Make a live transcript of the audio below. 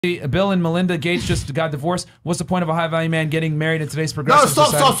Bill and Melinda Gates just got divorced. What's the point of a high-value man getting married in today's progressive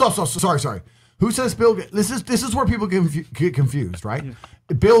society? Stop. Sorry. Who says Bill Gates? This is where people get confused, right?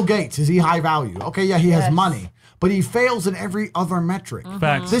 Bill Gates, is he high value? Okay, yeah, he has money, but he fails in every other metric.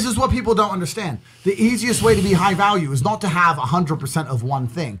 Facts. This is what people don't understand. The easiest way to be high value is not to have 100% of one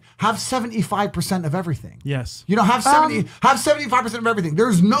thing. Have 75% of everything. Yes. You know, have 75% of everything.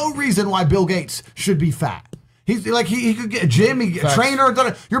 There's no reason why Bill Gates should be fat. He's like he could get a gym, he could get a trainer.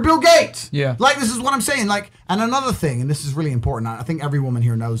 You're Bill Gates. Yeah. Like, this is what I'm saying. Like, and another thing, and this is really important. I think every woman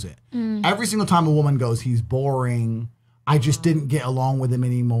here knows it. Every single time a woman goes, he's boring. I just didn't get along with him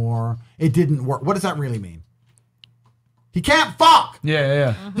anymore. It didn't work. What does that really mean? He can't fuck.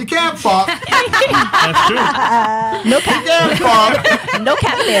 Yeah. He can't fuck. That's true. No cap. He can't fuck. No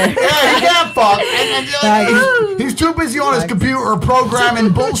cap there. Yeah, he can't fuck. And he's too busy on his computer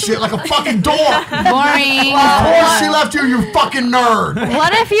programming bullshit like a fucking dork. Boring. Of course she left you fucking nerd.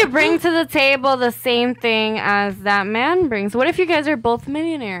 What if you bring to the table the same thing as that man brings? What if you guys are both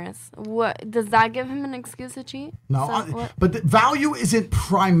millionaires? What does that give him an excuse to cheat? No, but the value isn't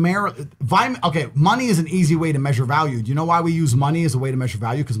primarily. Okay, money is an easy way to measure value. Do you know why we use money as a way to measure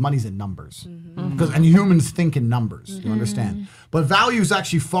value? Because money's in numbers. And humans think in numbers. You understand? But value is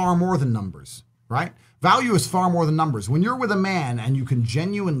actually far more than numbers, right? Value is far more than numbers. When you're with a man and you can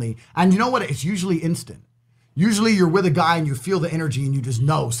genuinely, and you know what? It's usually instant. Usually you're with a guy and you feel the energy and you just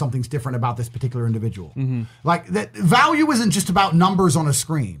know something's different about this particular individual. Like, that value isn't just about numbers on a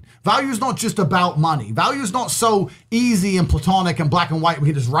screen. Value is not just about money. Value is not so easy and platonic and black and white. We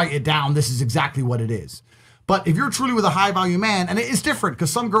can just write it down. This is exactly what it is. But if you're truly with a high value man, and it's different because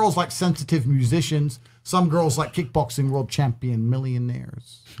some girls like sensitive musicians, some girls like kickboxing world champion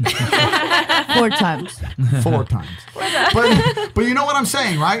millionaires. 4 times. 4 times. But you know what I'm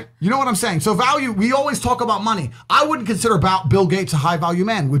saying, right? You know what I'm saying. So value, we always talk about money. I wouldn't consider Bill Gates a high value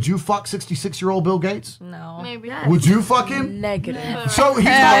man. Would you fuck 66-year-old Bill Gates? No. Maybe. Would you fuck him? Negative. So he's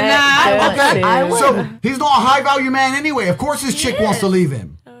not I would. So he's not a high value man anyway. Of course his chick wants to leave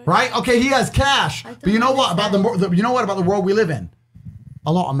him. Right? Okay, he has cash. But you know what about about the world we live in?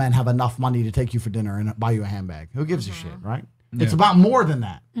 A lot of men have enough money to take you for dinner and buy you a handbag. Who gives a shit, right? Yeah. It's about more than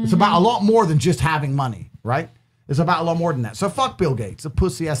that. It's about a lot more than just having money, right? It's about a lot more than that. So fuck Bill Gates, a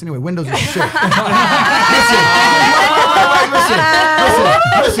pussy ass anyway. Windows is shit.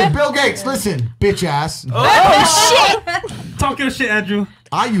 listen, Bill Gates, listen, bitch ass. Oh shit! Talking shit, Andrew.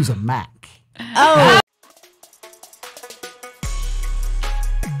 I use a Mac. Oh